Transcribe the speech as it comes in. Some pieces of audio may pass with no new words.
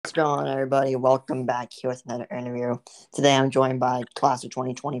What's going on, everybody? Welcome back here with another interview. Today I'm joined by class of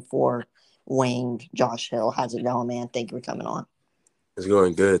 2024 wing Josh Hill. How's it going, man? Thank you for coming on. It's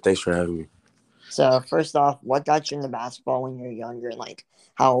going good. Thanks for having me. So, first off, what got you into basketball when you were younger, and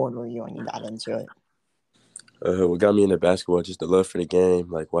how old were you when you got into it? What got me into basketball? Just the love for the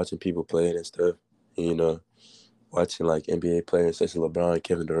game, like watching people play it and stuff. You know, watching like NBA players such as LeBron,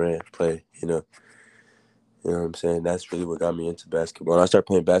 Kevin Durant play. You know what I'm saying. That's really what got me into basketball. And I started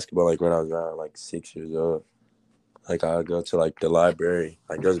playing basketball like when I was around like 6 years old. Like I would go to like the library.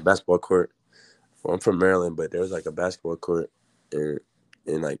 Like there was a basketball court. Well, I'm from Maryland, but there was like a basketball court in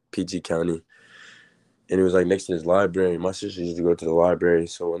like PG County, and it was like next to this library. My sister used to go to the library,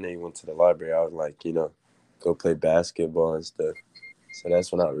 so when they went to the library, I was like, go play basketball and stuff. So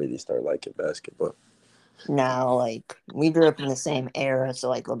that's when I really started liking basketball. Now, we grew up in the same era, so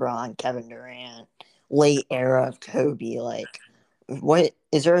LeBron, Kevin Durant, late era of Kobe. What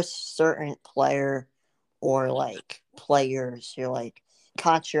is there a certain player or players who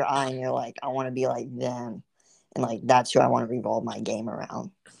caught your eye and you're like, I want to be like them, and that's who I want to revolve my game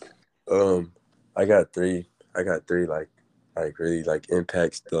around? Um, I got three. I got three like really like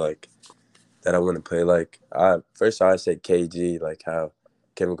impacts to like that I want to play. Like I said KG, like how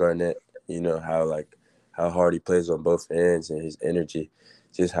Kevin Garnett, how like how hard he plays on both ends and his energy,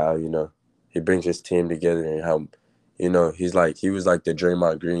 just how he brings his team together and how he was like the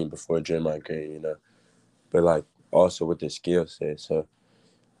Draymond Green before Draymond Green, but like also with the skill set. So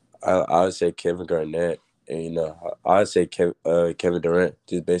I would say Kevin Garnett, and I would say Kevin Durant,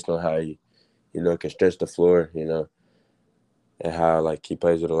 just based on how he can stretch the floor, and how like he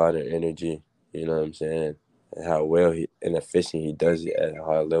plays with a lot of energy. You know what I'm saying? And how well he and efficient he does it at a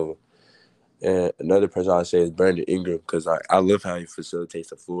high level. And another person I'd say is Brandon Ingram because I love how he facilitates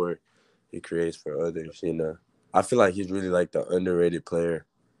the floor, he creates for others. I feel like he's really like the underrated player,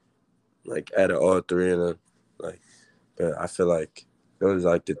 like out of all three of them. Like, but I feel like those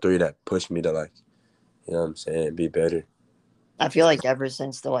are like the three that push me to like, you know what I'm saying, be better. I feel like ever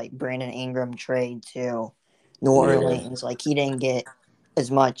since the Brandon Ingram trade to New Yeah, Orleans, he didn't get as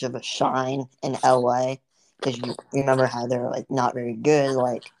much of a shine in LA because you remember how they're not very good.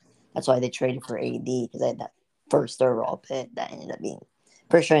 That's why they traded for AD because they had that first overall pick that ended up being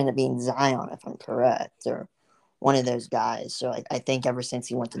pretty sure ended up being Zion if I'm correct or one of those guys. So I think ever since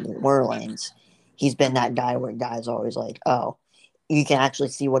he went to New Orleans, he's been that guy where guys are always like, oh, you can actually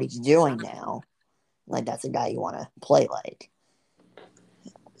see what he's doing now. That's a guy you want to play like.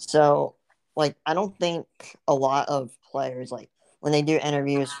 So, I don't think a lot of players, when they do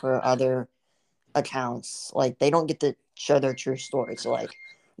interviews for other accounts, they don't get to show their true story. So,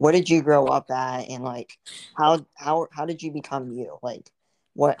 what did you grow up at, and how did you become you?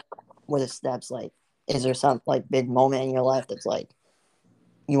 What were the steps? Is there some big moment in your life that's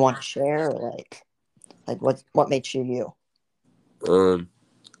you want to share, or what makes you you? um,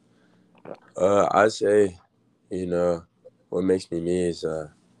 I say, you know, what makes me is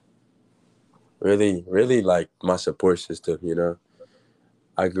really, really like my support system.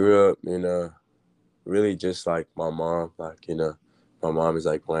 I grew up, really just like my mom. Like, my mom is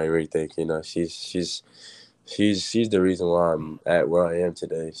like my everything. She's the reason why I'm at where I am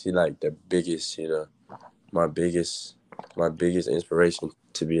today. She like the biggest, my biggest my biggest inspiration.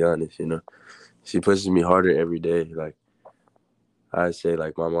 To be honest, she pushes me harder every day. Like I say,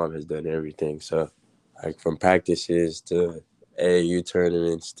 like my mom has done everything. So, like from practices to AAU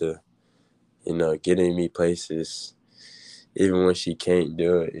tournaments to getting me places, even when she can't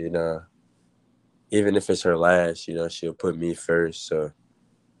do it, even if it's her last, she'll put me first. So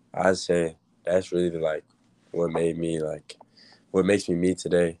I say that's really like what made me like what makes me me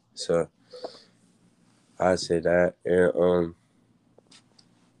today. So I say that, and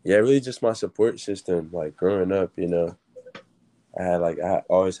yeah, really just my support system. Like growing up, I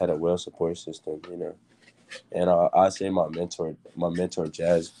always had a well support system, and I say my mentor,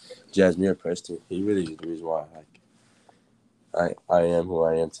 Jasmine Preston. He really is the reason why I am who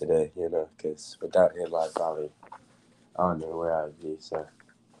I am today, because without him, I don't know where I'd be. So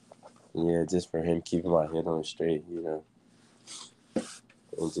yeah, just for him keeping my head on straight, and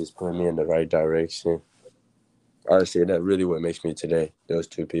just putting me in the right direction. Honestly, that really what makes me today. Those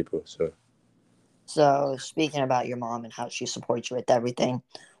two people. So So, speaking about your mom and how she supports you with everything,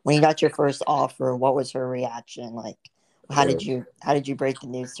 when you got your first offer, what was her reaction? um, how did you break the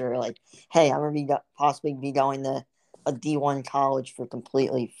news to her? Hey, I'm gonna possibly be going to a D1 college for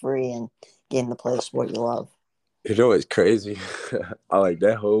completely free and getting to play the sport you love. it's crazy. I like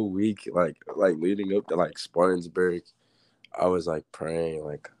that whole week, like leading up to like Spartansburg. I was like praying,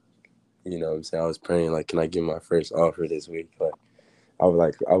 like what I'm saying. I was praying, like, can I get my first offer this week? Like I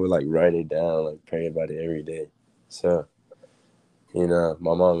would write it down, like pray about it every day. So, my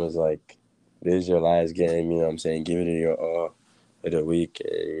mom was like, this is your last game, you know what I'm saying? Give it your all of the week.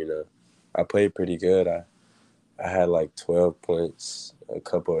 And, I played pretty good. I had like 12 points, a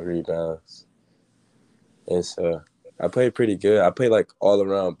couple of rebounds. And so I played pretty good. I played like all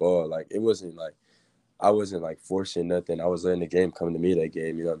around ball. Like it wasn't like I wasn't like forcing nothing. I was letting the game come to me that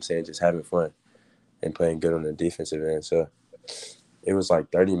game, you know what I'm saying? Just having fun and playing good on the defensive end. So it was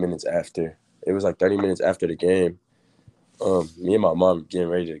like 30 minutes after. It was like 30 minutes after the game. Me and my mom getting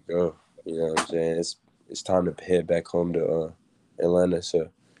ready to go. You know what I'm saying? It's time to head back home to Atlanta. So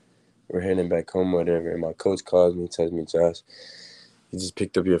we're heading back home, whatever. And my coach calls me, tells me, Josh, you just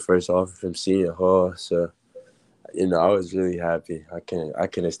picked up your first offer from Seton Hall. So I was really happy. I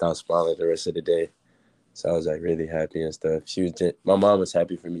couldn't stop smiling the rest of the day. So I was like really happy and stuff. My mom was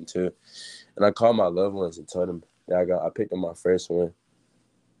happy for me too. And I called my loved ones and told them that I picked up my first one.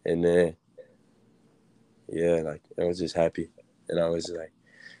 And then yeah, like I was just happy. And I was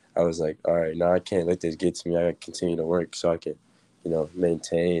like, all right, now I can't let this get to me. I gotta continue to work so I can,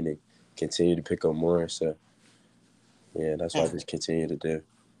 maintain and continue to pick up more. So yeah, that's what I just continue to do.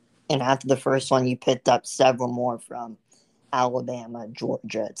 And after the first one, you picked up several more from Alabama,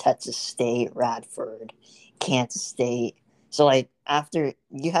 Georgia, Texas State, Radford, Kansas State. So like after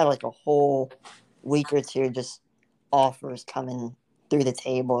you had like a whole week or two just offers coming through the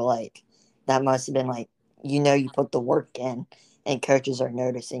table, like that must have been like you put the work in and coaches are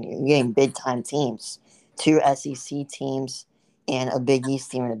noticing you. You're getting big time teams. Two SEC teams and a Big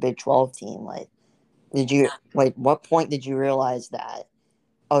East team and a Big 12 team. What point did you realize that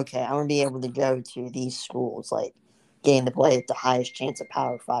okay, I'm gonna be able to go to these schools, like getting to play at the highest chance of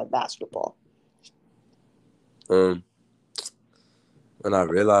Power Five basketball? Um, when I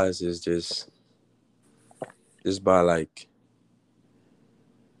realized is just by like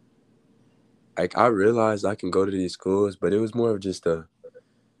I realized I can go to these schools, but it was more of just I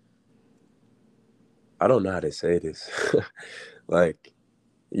don't know how to say this. Like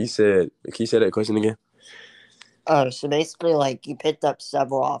can you say that question again? Oh, so basically, like you picked up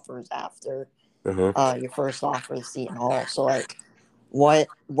several offers after Uh-huh. your first offer at Seton Hall. So, like,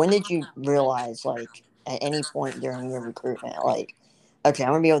 when did you realize, like, at any point during your recruitment, like, okay,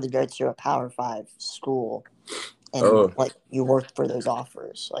 I'm gonna be able to go to a Power Five school, and Oh, like you worked for those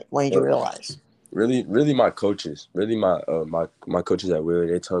offers? Like, when did you uh, realize? really, really, my coaches, really my coaches at Willard,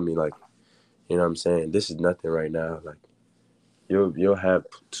 they told me like, you know what I'm saying, this is nothing right now. Like you'll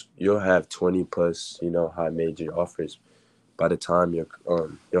have 20 plus, high major offers by the time your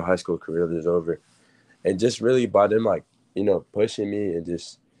high school career is over. And just really by them like, pushing me and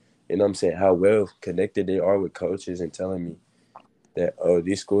just, what I'm saying, how well connected they are with coaches and telling me that, oh,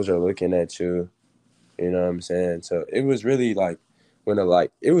 these schools are looking at you, you know what I'm saying? So it was really like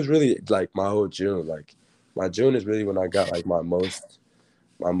it was really like my whole June. Like my June is really when I got like my most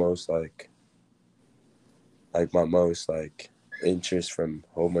my most interest from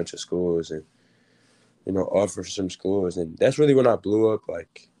a whole bunch of schools and offers from schools, and that's really when I blew up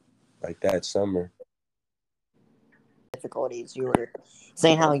like that summer. Difficulties. You were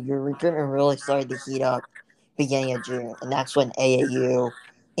saying how your recruitment really started to heat up beginning of June, and that's when AAU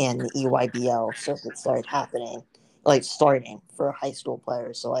and the EYBL circuit started happening, like starting for high school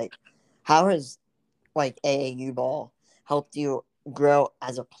players. So, like, how has like AAU ball helped you grow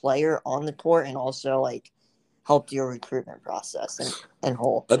as a player on the court, and also like helped your recruitment process and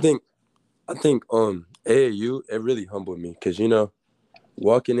whole? I think AAU, it really humbled me because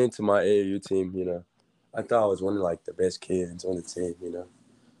walking into my AAU team, I thought I was one of like the best kids on the team.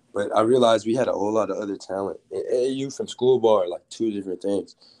 But I realized we had a whole lot of other talent. And AAU from school ball are like two different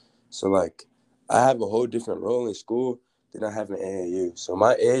things. So like I have a whole different role in school than I have in AAU. So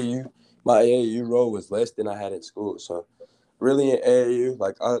my AAU role was less than I had in school. So really in AAU,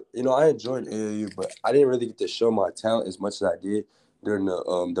 like I enjoyed AAU, but I didn't really get to show my talent as much as I did during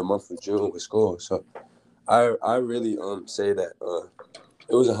the month of June with school. So I really say that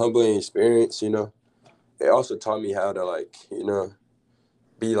it was a humbling experience. It also taught me how to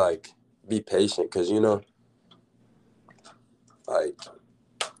be be patient because like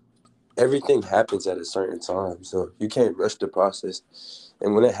everything happens at a certain time, so you can't rush the process.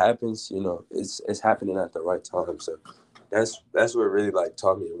 And when it happens, it's happening at the right time. So that's what really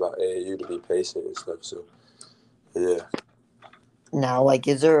taught me about AAU, to be patient and stuff. So yeah. Now, like,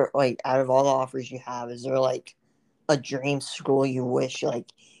 is there like out of all the offers you have, is there like a dream school you wish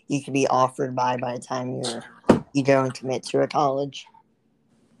like you could be offered by the time you go and commit to a college?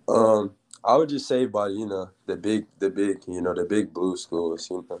 I would just say by the big blue schools,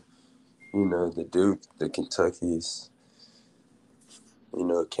 the Duke, the Kentuckys,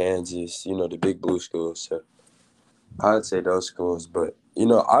 Kansas, the big blue schools. So I'd say those schools. But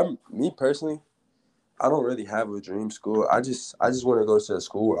I'm me personally. I don't really have a dream school. I just want to go to a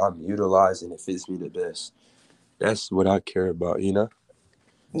school where I'm utilized and it fits me the best. That's what I care about.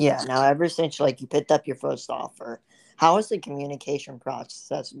 Yeah. Now, ever since like you picked up your first offer, how has the communication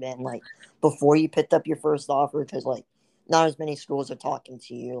process been like before you picked up your first offer? Because like not as many schools are talking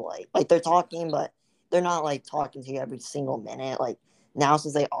to you. Like they're talking, but they're not like talking to you every single minute. Like now,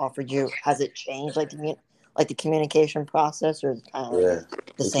 since they offered you, has it changed like the communication process, or is it kind of like Yeah,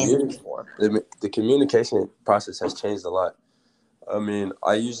 the the same as communi- before? the communication process has changed a lot. I mean,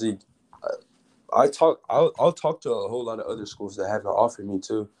 I talk. I'll talk to a whole lot of other schools that haven't offered me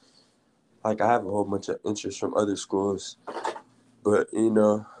too. Like I have a whole bunch of interest from other schools, but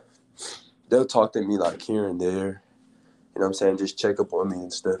they'll talk to me like here and there. You know what I'm saying? Just check up on me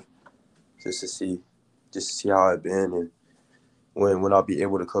and stuff, just to see, how I've been and when I'll be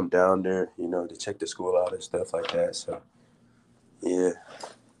able to come down there. To check the school out and stuff like that. So yeah,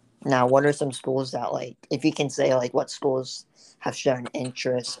 Now, what are some schools that like, if you can say like, what schools have shown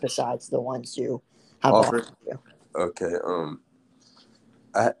interest besides the ones who have offer. offered you? Okay.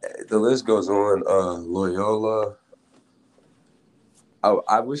 I, the list goes on. Loyola.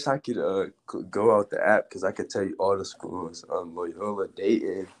 I wish I could go out the app because I could tell you all the schools. Loyola,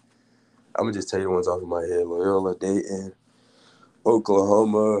 Dayton. I'm gonna just tell you the ones off of my head. Loyola, Dayton,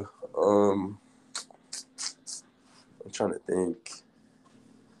 Oklahoma. I'm trying to think.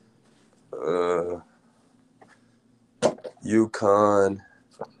 UConn.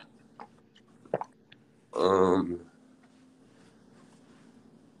 Um,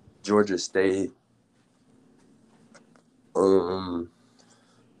 Georgia State. Um,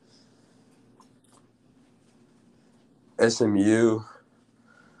 SMU.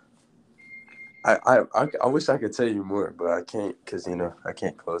 I wish I could tell you more, but I can't because I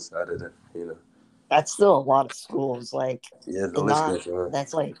can't close out of the. That's still a lot of schools. Like, Yeah, the and list not goes on.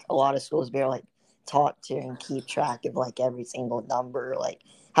 that's like a lot of schools be able to like talk to and keep track of like every single number. Like,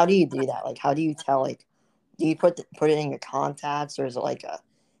 how do you do that? Like, how do you tell? Like, do you put it in your contacts, or is it like a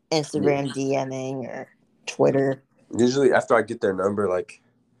Yeah. Instagram DMing or Twitter? Usually after I get their number, like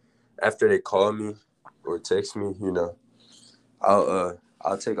after they call me or text me,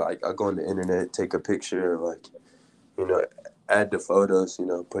 I'll take I'll go on the internet, take a picture, like you know, add the photos,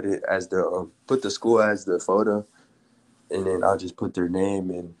 put it as put the school as the photo, and then I'll just put their name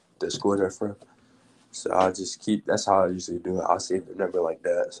and the school they're from. So I'll just keep. That's how I usually do it. I'll save the number like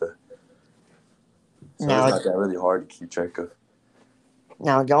that. So it's Now, not that really hard to keep track of.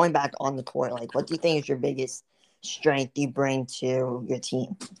 now going back on the court, like, what do you think is your biggest strength you bring to your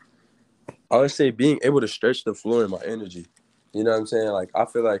team? I would say being able to stretch the floor and my energy. You know what I'm saying? Like I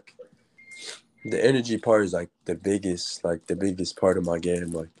feel like the energy part is like the biggest part of my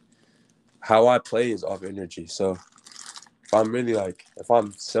game. Like how I play is off energy. So if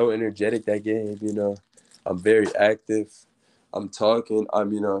I'm so energetic that game, I'm very active. I'm talking.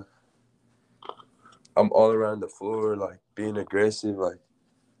 I'm all around the floor, like being aggressive. Like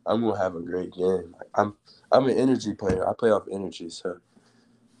I'm gonna have a great game. Like I'm an energy player. I play off energy. So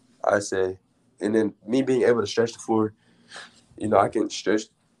I say, and then me being able to stretch the floor, I can stretch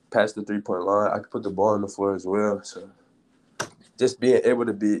past the 3-point line. I can put the ball on the floor as well. So just being able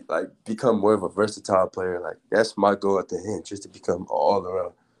to become more of a versatile player, like that's my goal at the end, just to become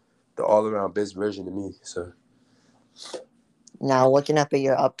the all around best version of me. So Now, looking up at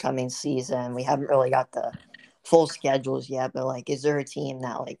your upcoming season, we haven't really got the full schedules yet, but like, is there a team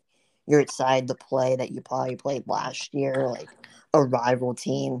that like you're excited to play that you probably played last year, like a rival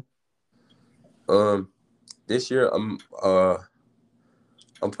team? um this year I'm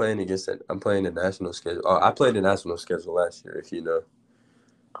playing the national schedule. I played the national schedule last year, if you know.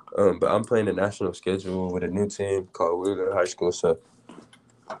 But I'm playing the national schedule with a new team called Wheeler High School. So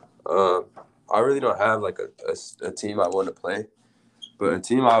um I really don't have like a team I want to play. But a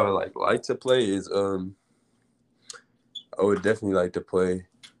team I would like to play is I would definitely like to play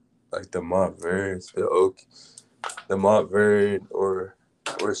like the Montverts, the Montverde or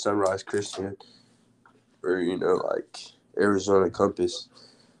Sunrise Christian or like Arizona Compass,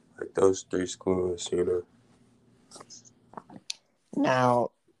 like those three schools.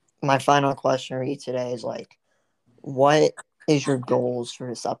 Now, my final question for you today is like, what is your goals for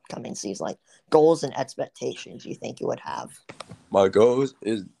this upcoming season? Like goals and expectations you think you would have? One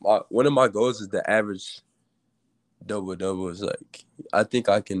of my goals is the average double doubles. Like I think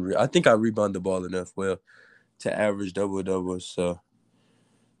I rebound the ball enough well to average double doubles. So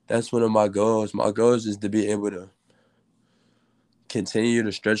that's one of my goals. My goals is to be able to continue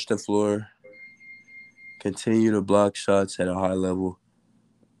to stretch the floor, continue to block shots at a high level,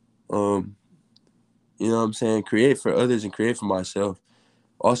 You know what I'm saying? Create for others and create for myself.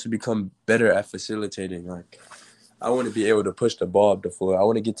 Also become better at facilitating. Like I want to be able to push the ball up the floor. I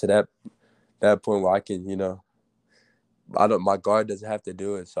want to get to that point where I can, my guard doesn't have to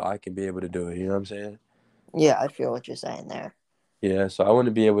do it, so I can be able to do it. You know what I'm saying? Yeah, I feel what you're saying there. Yeah, so I want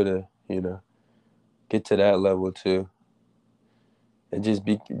to be able to, get to that level too, and just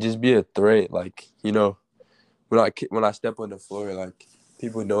be a threat. Like when I step on the floor, like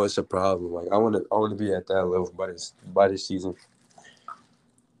people know it's a problem. Like I want to be at that level by this season.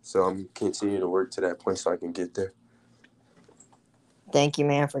 So I'm continuing to work to that point so I can get there. Thank you,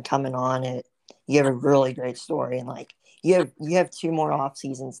 man, for coming on. You have a really great story, and like you have 2 more off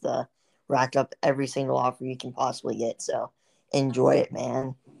seasons to rack up every single offer you can possibly get. So enjoy it,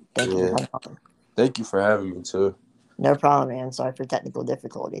 man. Thank you for Yeah. coming on. Thank you for having me too. No problem, man. Sorry for technical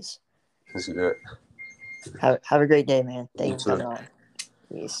difficulties. It's good. Have a great day, man. Thank You you for too. coming on.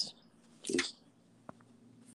 Peace. Peace.